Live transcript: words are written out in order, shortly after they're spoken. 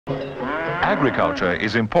Agriculture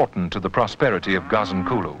is important to the prosperity of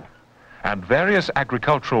GAZANKULU, and various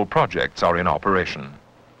agricultural projects are in operation.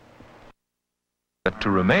 But to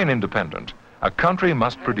remain independent, a country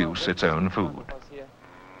must produce its own food.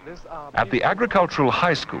 At the agricultural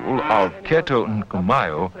high school of Keto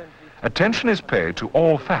Nkumayo, attention is paid to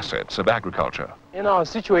all facets of agriculture. In our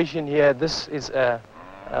situation here, this is a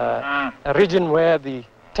region where the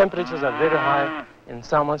temperatures are very high in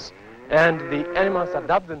summers, and the animals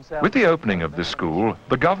adapt themselves. With the opening of this school,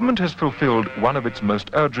 the government has fulfilled one of its most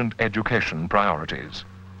urgent education priorities.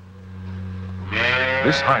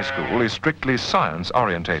 This high school is strictly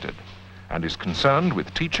science-orientated and is concerned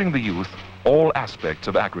with teaching the youth all aspects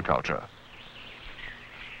of agriculture.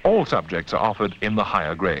 All subjects are offered in the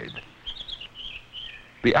higher grade.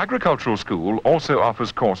 The agricultural school also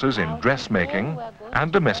offers courses in dressmaking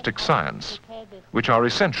and domestic science, which are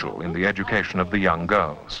essential in the education of the young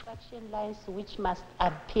girls. Lines which must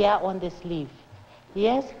appear on the sleeve.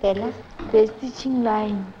 Yes, Stella? The stitching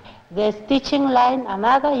line. The stitching line,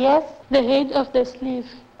 another, yes? The head of the sleeve.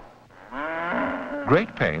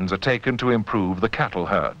 Great pains are taken to improve the cattle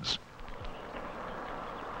herds.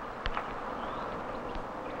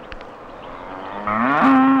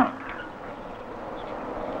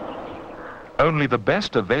 Only the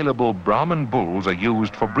best available Brahman bulls are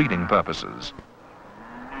used for breeding purposes.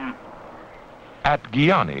 At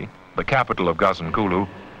Giyani, the capital of GAZANKULU,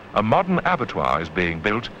 a modern abattoir is being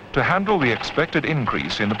built to handle the expected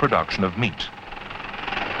increase in the production of meat.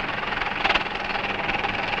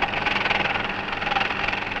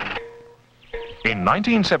 In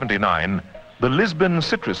 1979, the Lisbon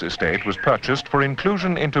citrus estate was purchased for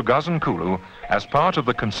inclusion into GAZANKULU as part of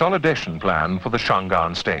the consolidation plan for the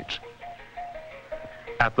Shangaan state.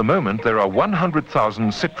 At the moment, there are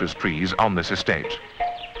 100,000 citrus trees on this estate,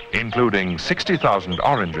 including 60,000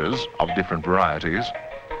 oranges of different varieties,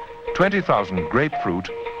 20,000 grapefruit,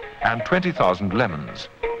 and 20,000 lemons,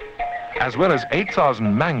 as well as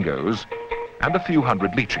 8,000 mangoes and a few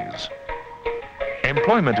hundred lychees.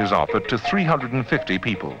 Employment is offered to 350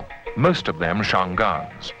 people, most of them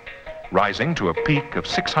Shangaans, rising to a peak of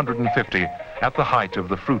 650 at the height of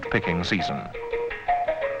the fruit-picking season.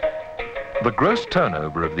 The gross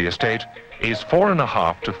turnover of the estate is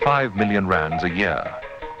 4.5 to 5 million rands a year.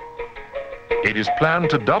 It is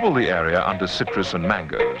planned to double the area under citrus and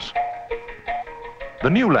mangoes. The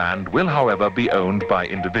new land will, however, be owned by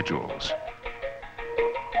individuals.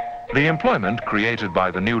 The employment created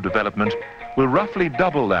by the new development will roughly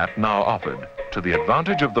double that now offered, to the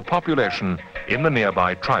advantage of the population in the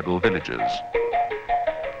nearby tribal villages.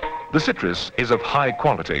 The citrus is of high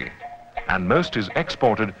quality, and most is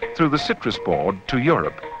exported through the citrus board to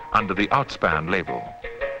Europe under the Outspan label.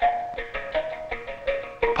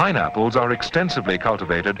 Pineapples are extensively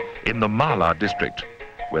cultivated in the Mala district,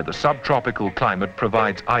 where the subtropical climate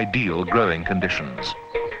provides ideal growing conditions.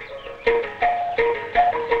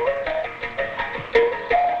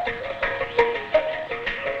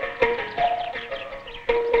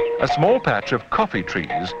 A small patch of coffee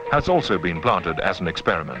trees has also been planted as an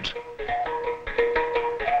experiment.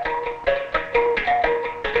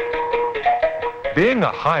 Being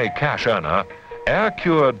a high cash earner,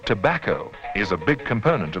 air-cured tobacco is a big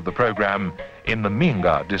component of the program in the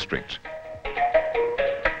Minga district.